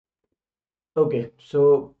Okay,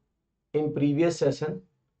 so in previous session,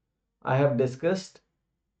 I have discussed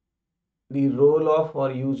the role of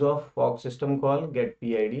or use of fork system call, get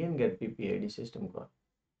PID and get PPID system call.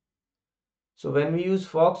 So when we use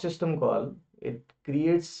fork system call, it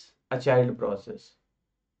creates a child process.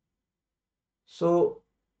 So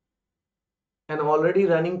an already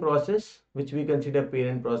running process, which we consider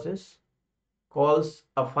parent process, calls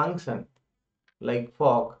a function like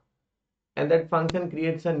fork, and that function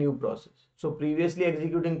creates a new process. So previously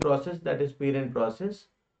executing process, that is parent process,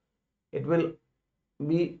 it will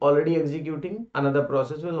be already executing, another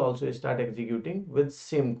process will also start executing with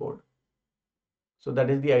same code. So that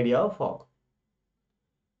is the idea of fork.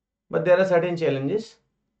 But there are certain challenges.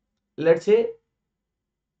 Let's say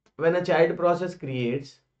when a child process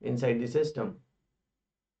creates inside the system,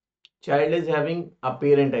 child is having a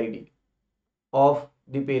parent ID of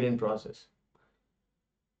the parent process.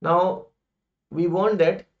 Now we want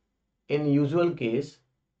that in usual case,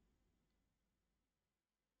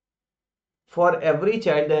 for every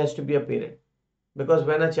child there has to be a parent, because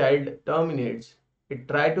when a child terminates, it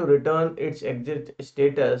try to return its exit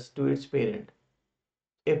status to its parent.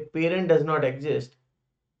 If parent does not exist,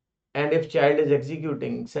 and if child is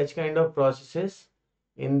executing, such kind of processes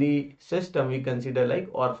in the system we consider like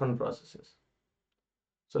orphan processes.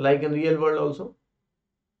 So like in real world also,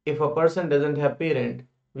 if a person doesn't have parent,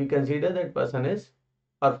 we consider that person is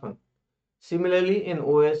orphan. Similarly in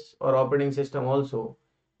OS or operating system also,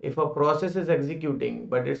 if a process is executing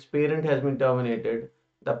but its parent has been terminated,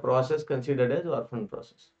 the process considered as orphan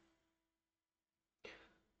process.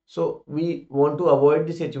 So we want to avoid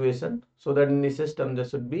the situation so that in the system there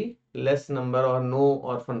should be less number or no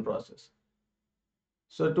orphan process.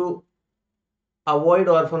 So to avoid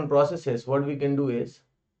orphan processes, what we can do is,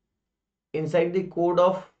 inside the code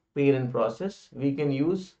of parent process, we can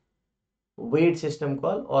use wait system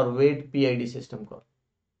call or wait PID system call.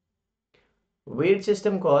 Wait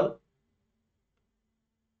system call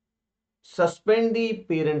suspend the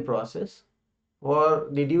parent process for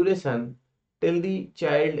the duration till the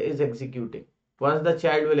child is executing. Once the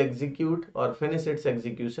child will execute or finish its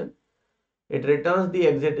execution, it returns the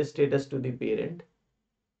exit status to the parent,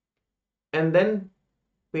 and then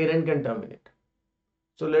parent can terminate.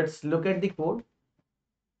 So let's look at the code.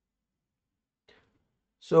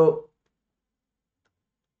 So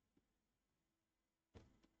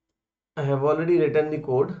I have already written the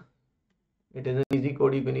code. It is an easy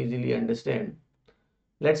code, you can easily understand.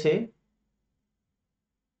 Let's say,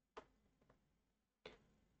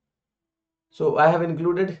 so I have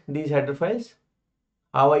included these header files.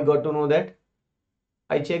 How I got to know that?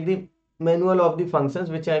 I check the manual of the functions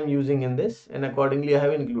which I am using in this, and accordingly I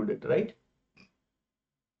have included, right?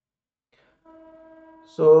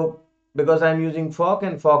 So because I am using fork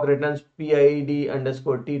and fork returns PID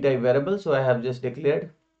underscore T type variable, so I have just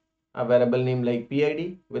declared a variable name like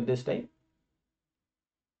PID with this type.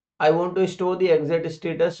 I want to store the exit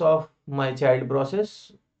status of my child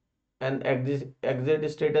process, and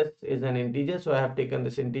exit status is an integer, so I have taken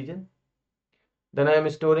this integer. Then I am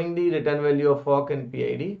storing the return value of fork and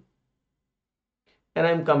PID, and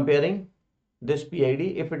I am comparing this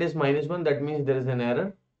PID. If it is -1, that means there is an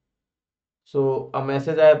error. So a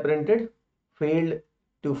message I have printed, failed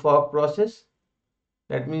to fork process.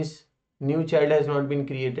 That means new child has not been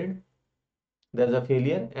created. There's a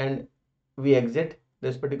failure, and we exit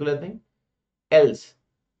this particular thing. Else,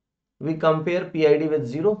 we compare PID with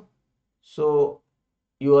 0. So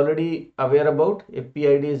you already aware about, if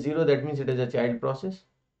PID is 0, that means it is a child process.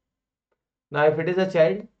 Now if it is a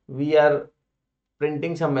child, we are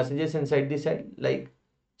printing some messages inside the cell like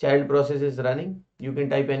child process is running. You can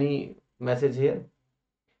type any message here,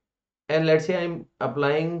 and let's say I'm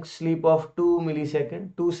applying sleep of 2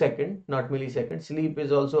 second, not millisecond. Sleep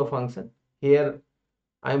is also a function. Here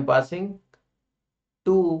I'm passing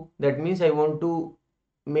 2, that means I want to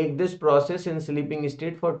make this process in sleeping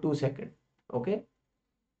state for 2 seconds. Okay,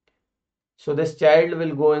 so this child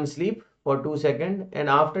will go and sleep for 2 seconds, and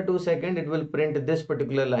after 2 seconds it will print this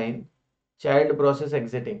particular line, child process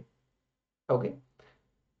exiting. Okay,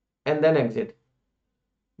 and then exit.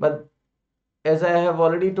 But as I have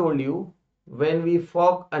already told you, when we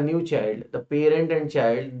fork a new child, the parent and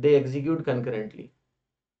child, they execute concurrently,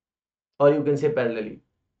 or you can say parallelly,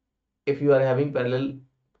 if you are having parallel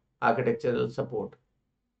architectural support.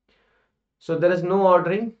 So there is no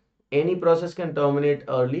ordering. Any process can terminate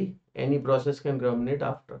early, any process can terminate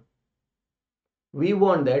after. We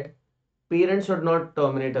want that parent should not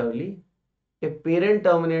terminate early. If parent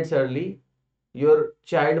terminates early, your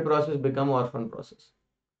child process become orphan process.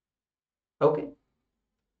 Okay.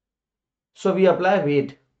 So we apply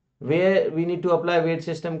wait. Where we need to apply wait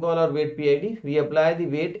system call or wait PID? We apply the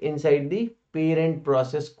wait inside the parent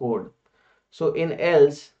process code. So in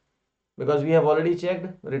else, because we have already checked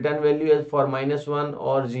return value is for -1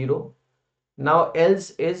 or 0. Now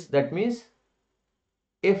else is, that means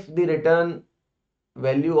if the return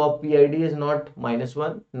value of PID is not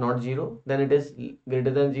 -1, not 0, then it is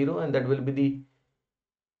greater than 0, and that will be the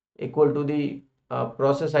equal to the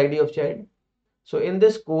process ID of child. So in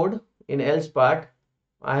this code, in else part,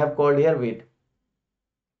 I have called here wait.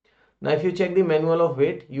 Now if you check the manual of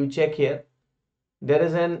wait, you check here, there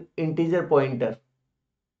is an integer pointer.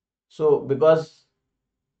 So because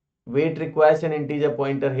wait requires an integer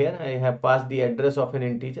pointer, here I have passed the address of an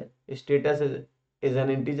integer. Status is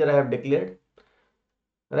an integer I have declared,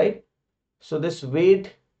 right? So this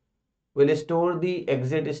wait will store the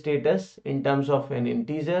exit status in terms of an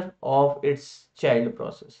integer of its child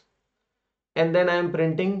process. And then I am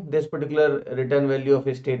printing this particular return value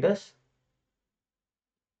of status.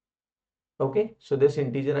 Okay, so this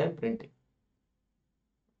integer I am printing.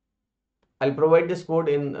 I'll provide this code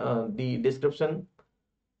in the description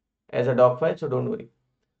as a doc file, so don't worry.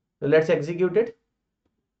 So let's execute it.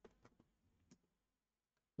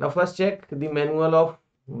 Now first check the manual of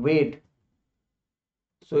wait.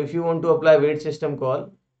 So if you want to apply wait system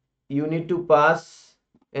call, you need to pass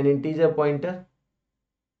an integer pointer.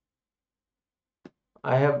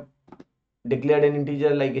 I have declared an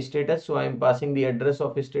integer like status, so I am passing the address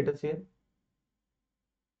of status here,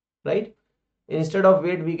 right? Instead of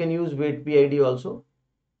wait, we can use wait PID also,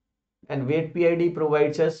 and wait PID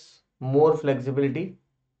provides us more flexibility.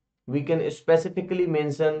 We can specifically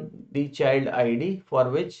mention the child ID for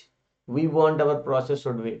which we want our process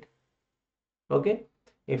should wait. Okay,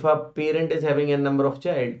 if a parent is having a number of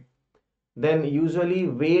child, then usually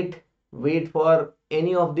wait for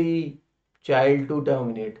any of the child to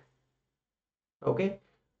terminate. Okay,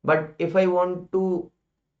 but if I want to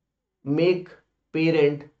make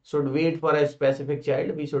parent should wait for a specific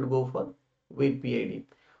child, we should go for wait PID,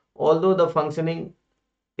 although the functioning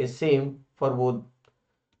is same for both.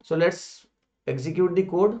 So let's execute the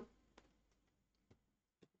code.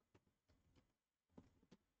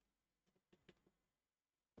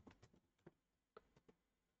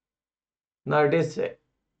 Now it is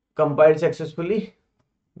compiled successfully.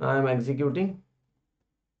 Now I am executing.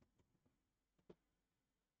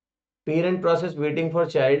 Parent process waiting for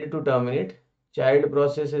child to terminate. Child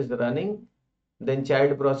process is running. Then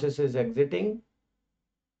child process is exiting.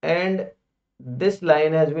 And this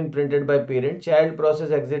line has been printed by parent. Child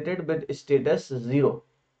process exited with status 0.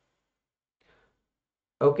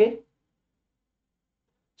 Okay.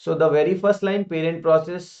 So the very first line, parent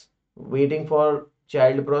process waiting for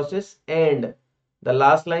child process, and the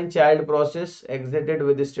last line, child process exited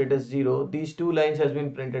with status 0. These two lines has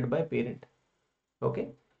been printed by parent.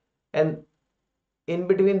 Okay. And in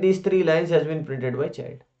between these three lines has been printed by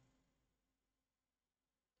child.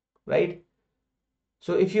 Right.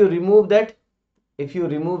 So if you remove that,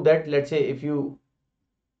 let's say if you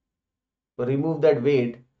remove that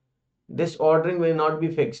wait, this ordering will not be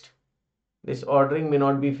fixed. This ordering may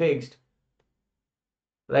not be fixed.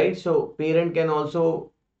 Right, so parent can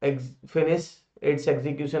also finish its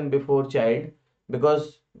execution before child,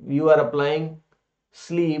 because you are applying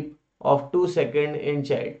sleep of 2 seconds in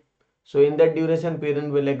child. So in that duration,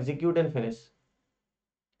 parent will execute and finish,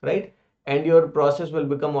 right? And your process will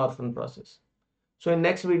become orphan process. So in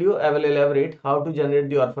next video, I will elaborate how to generate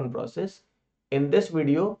the orphan process. In this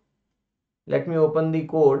video, let me open the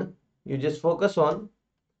code. You just focus on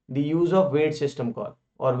the use of wait system call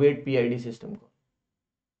or wait PID system call.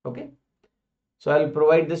 Okay. So I'll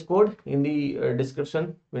provide this code in the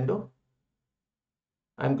description window.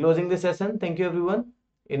 I'm closing this session. Thank you everyone.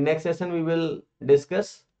 In next session, we will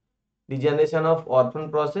discuss the generation of orphan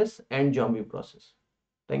process and zombie process.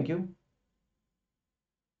 Thank you.